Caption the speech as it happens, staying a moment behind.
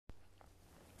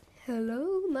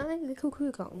Hello, my little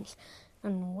croutons,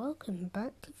 and welcome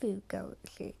back to Food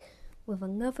Galaxy with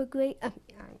another great,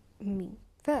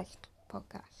 first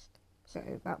podcast.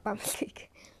 Sorry about that mistake.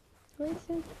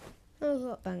 Listen, how's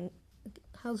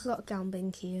lockdown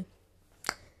been to you?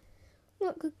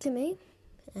 Not good to me.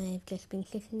 I've just been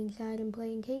sitting inside and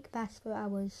playing Cake Bass for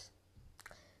hours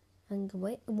and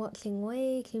watching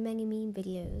way too many meme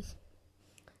videos.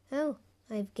 Oh,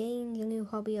 I've gained a new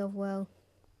hobby of,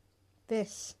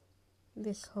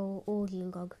 this whole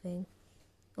audio log thing.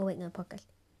 Oh wait, no, podcast.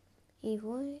 Either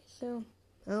way, so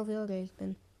how have your days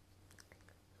been?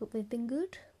 Hope they've been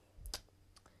good.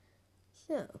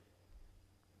 So,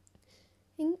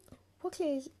 what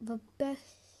is the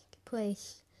best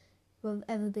place you've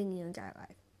ever been in your entire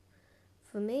life?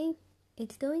 For me,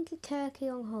 it's going to Turkey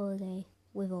on holiday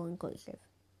with all inclusive.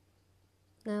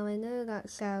 Now I know that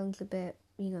sounds a bit,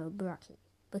 bratty,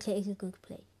 but it is a good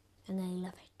place, and I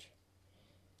love it.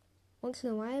 Want to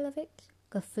know why I love it?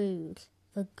 The food.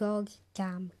 The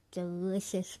goddamn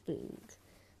delicious food.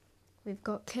 We've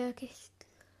got Turkish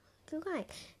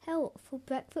delight. Hell, for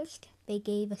breakfast, they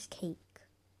gave us cake.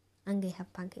 And they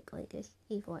have pancake later,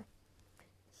 either way.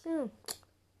 So,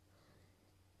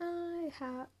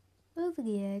 over the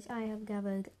years, I have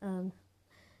gathered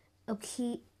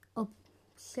absurd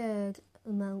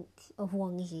amount of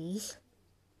onesies.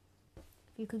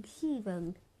 If you could see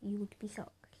them, you would be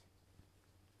shocked.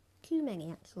 Too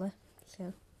many, actually.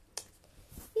 So,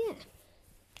 yeah.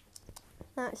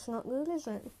 That's not good, is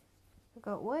it? I've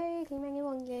got way too many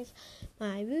onesies.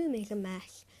 My room is a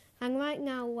mess. And right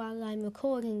now, while I'm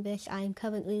recording this, I'm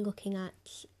currently looking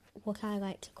at what I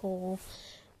like to call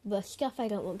the stuff I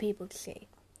don't want people to see.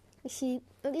 You see,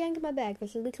 at the end of my bed,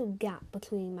 there's a little gap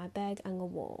between my bed and the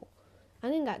wall.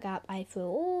 And in that gap, I throw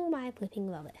all my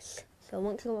flipping rubbish. So,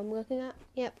 want to know what I'm looking at?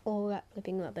 Yep, all that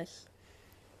flipping rubbish.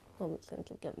 I'm just going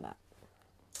to give them back.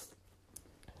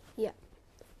 Yeah,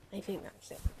 I think that's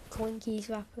it. Twinkies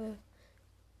wrapper,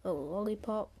 a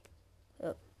lollipop,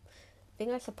 I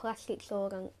think that's a plastic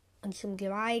sword and some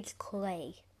dried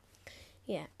clay.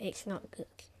 Yeah, it's not good.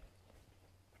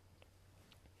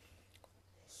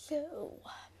 So,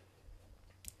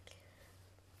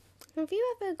 have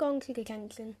you ever gone to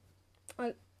detention?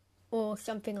 Or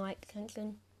something like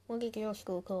detention? What did your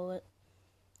school call it?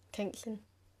 Detention?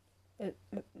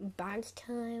 Bad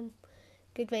time?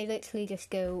 Did they literally just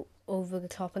go over the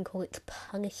top and call it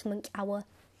punishment hour?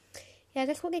 Yeah,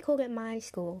 that's what they called it at my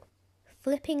school.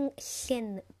 Flipping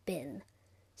sin bin.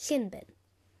 Sin bin.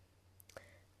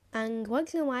 And want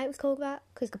to know why it was called that?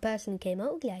 Because the person who came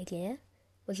up with the idea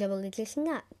was a religious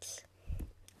nut.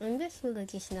 And this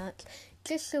religious nut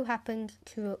just so happened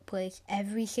to replace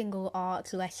every single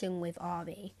art lesson with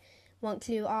RE. Want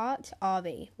to do art?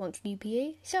 RE. Want to do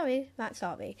PE? Sorry, that's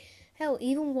RE. Hell,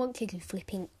 even want to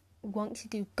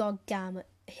do goddamn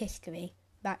history?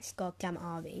 That's goddamn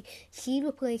RE. She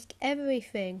replaced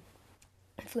everything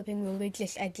flipping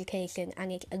religious education,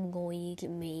 and it annoyed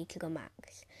me to the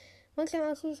max. What's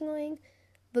else was annoying?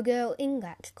 The girl in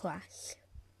that class.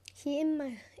 See,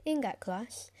 in that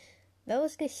class, there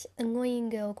was this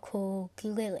annoying girl called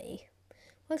Lily.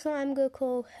 What's what I'm going to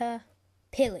call her?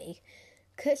 Pilly.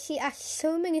 Because she asked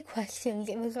so many questions,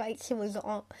 it was like she was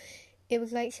on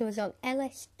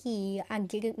LSD and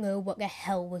didn't know what the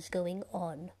hell was going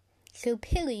on. So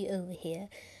Pilly over here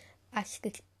asked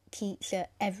the teacher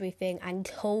everything and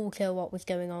told her what was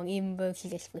going on, even though she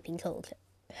just flipping told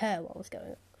her what was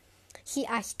going on. She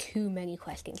asked too many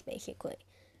questions, basically.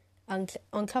 And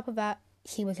on top of that,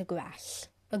 she was a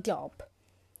job.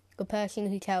 The person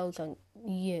who tells on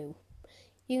you.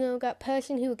 You know, that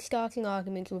person who would start an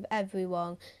argument with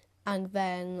everyone and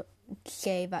then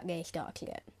say that they started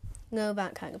it. No,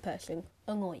 that kind of person.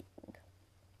 Annoying.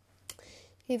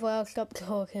 I'll stop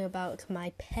talking about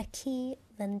my petty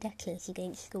vendettas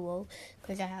against school,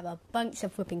 because I have a bunch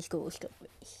of flipping school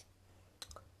stories.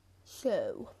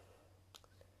 So,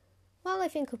 while I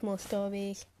think of more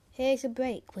stories, here's a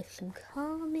break with some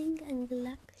calming and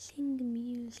relaxing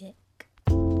music.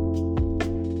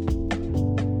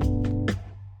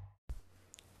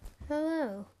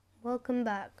 Hello, welcome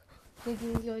back. Did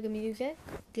you enjoy the music?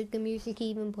 Did the music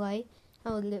even play?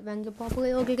 How did it render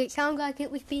properly, or did it sound like it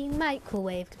was being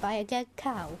microwaved by a dead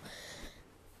cow?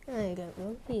 I don't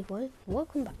know. Anyway,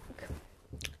 welcome back.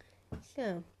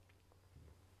 So,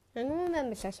 I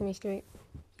remember Sesame Street.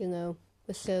 Was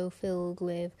so filled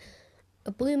with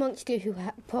a blue monster who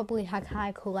probably had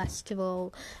high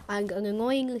cholesterol and an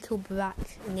annoying little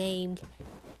brat named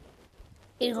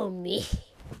Elmo,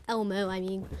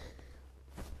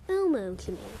 Elmo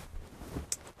to me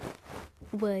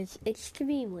was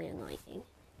extremely annoying.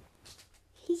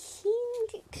 He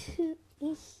seemed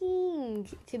he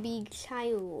seemed to be a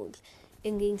child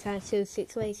in the entire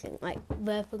situation. Like,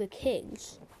 there for the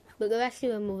kids. But the rest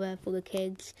of them were there for the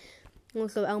kids.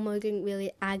 Also, Elmo didn't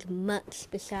really add much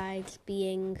besides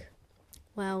being,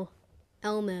 well,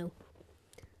 Elmo.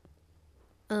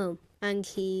 And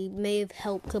he may have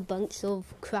helped a bunch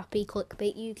of crappy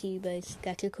clickbait YouTubers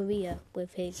get a career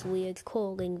with his weird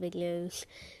calling videos.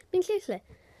 I mean, seriously,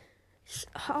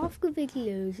 half the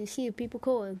videos you see of people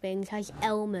calling things has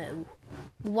Elmo.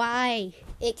 Why?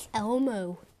 It's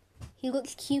Elmo. He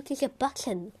looks cute as a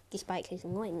button, despite his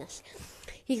annoyingness.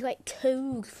 He's like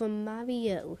Toad from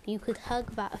Mario. You could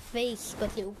hug that face,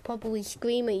 but it would probably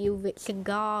scream at you with its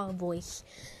cigar voice.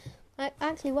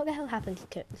 Actually, what the hell happened to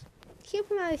Toad?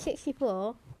 Super Mario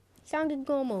 64 sounded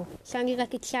normal, sounded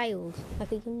like a child,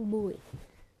 like a young boy.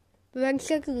 But then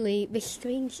suddenly, this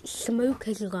strange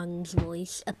smoker's lungs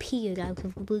voice appeared out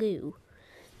of the blue.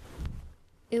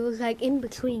 It was like in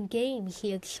between games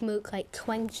he had smoked like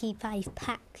 25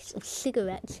 packs of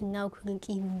cigarettes and now couldn't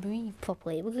even breathe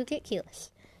properly. It was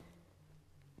ridiculous.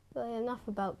 But enough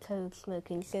about Toad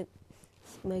smoking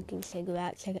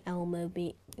cigarettes and Elmo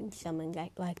being summoned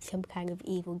like some kind of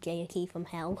evil deity from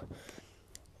hell.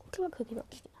 What about Cookie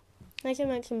Monster? As I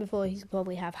mentioned before, he should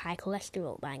probably have high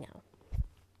cholesterol by now.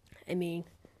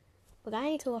 But I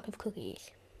ate a lot of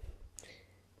cookies.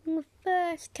 In the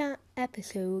first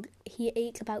episode, he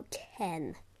ate about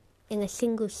 10 in a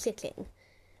single sitting.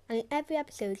 And in every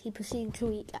episode, he proceeded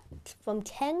to eat from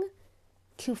 10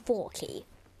 to 40.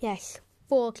 Yes,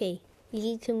 40. He's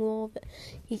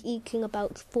eating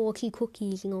about 40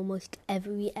 cookies in almost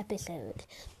every episode.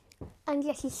 And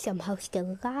yet he's somehow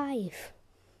still alive.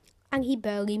 And he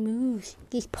barely moves.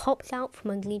 He just pops out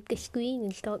from underneath the screen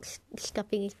and starts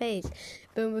stuffing his face.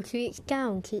 Then retreats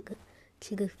down to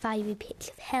the fiery pits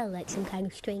of hell like some kind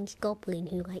of strange goblin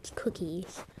who likes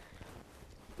cookies.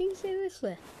 Being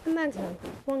seriously, imagine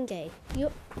one day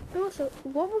also,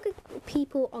 what were the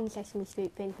people on Sesame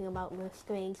Street thinking about the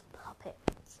strange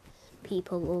puppets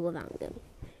people all around them?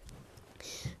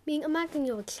 Imagine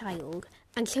you're a child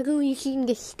and suddenly you're seeing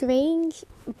this strange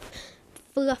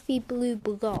fluffy blue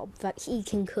blob that's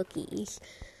eating cookies.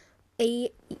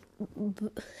 A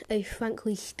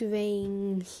frankly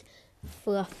strange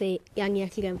fluffy, and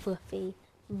yet again fluffy,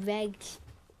 red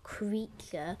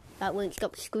creature that won't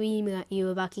stop screaming at you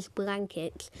about his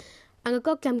blanket, and a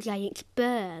goddamn giant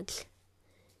bird.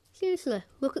 Seriously,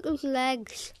 look at those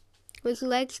legs. Those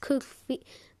legs could feed,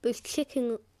 those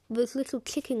little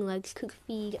chicken legs could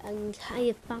feed an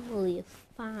entire family of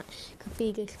could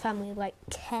feed a family of like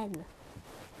 10.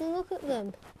 And look at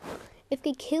them. If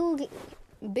they killed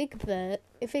Big Bird,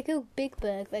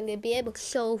 then they'd be able to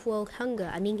solve world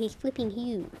hunger. He's flipping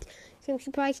huge. So I'm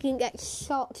surprised he didn't get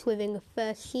shot within the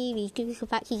first series due to the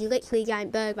fact he's literally a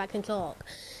giant bird that can talk.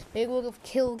 They would have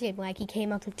killed him like he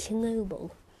came out of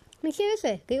Chernobyl.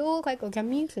 Seriously, they all look like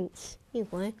goddamn mutants.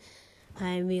 Anyway,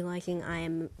 I'm realising I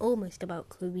am almost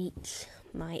about to reach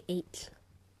my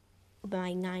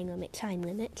 9 time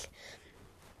limit.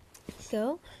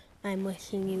 So, I'm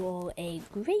wishing you all a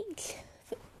great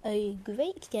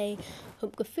day.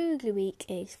 Hope the food of the week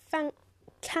is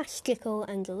fantastical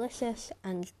and delicious,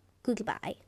 and goodbye.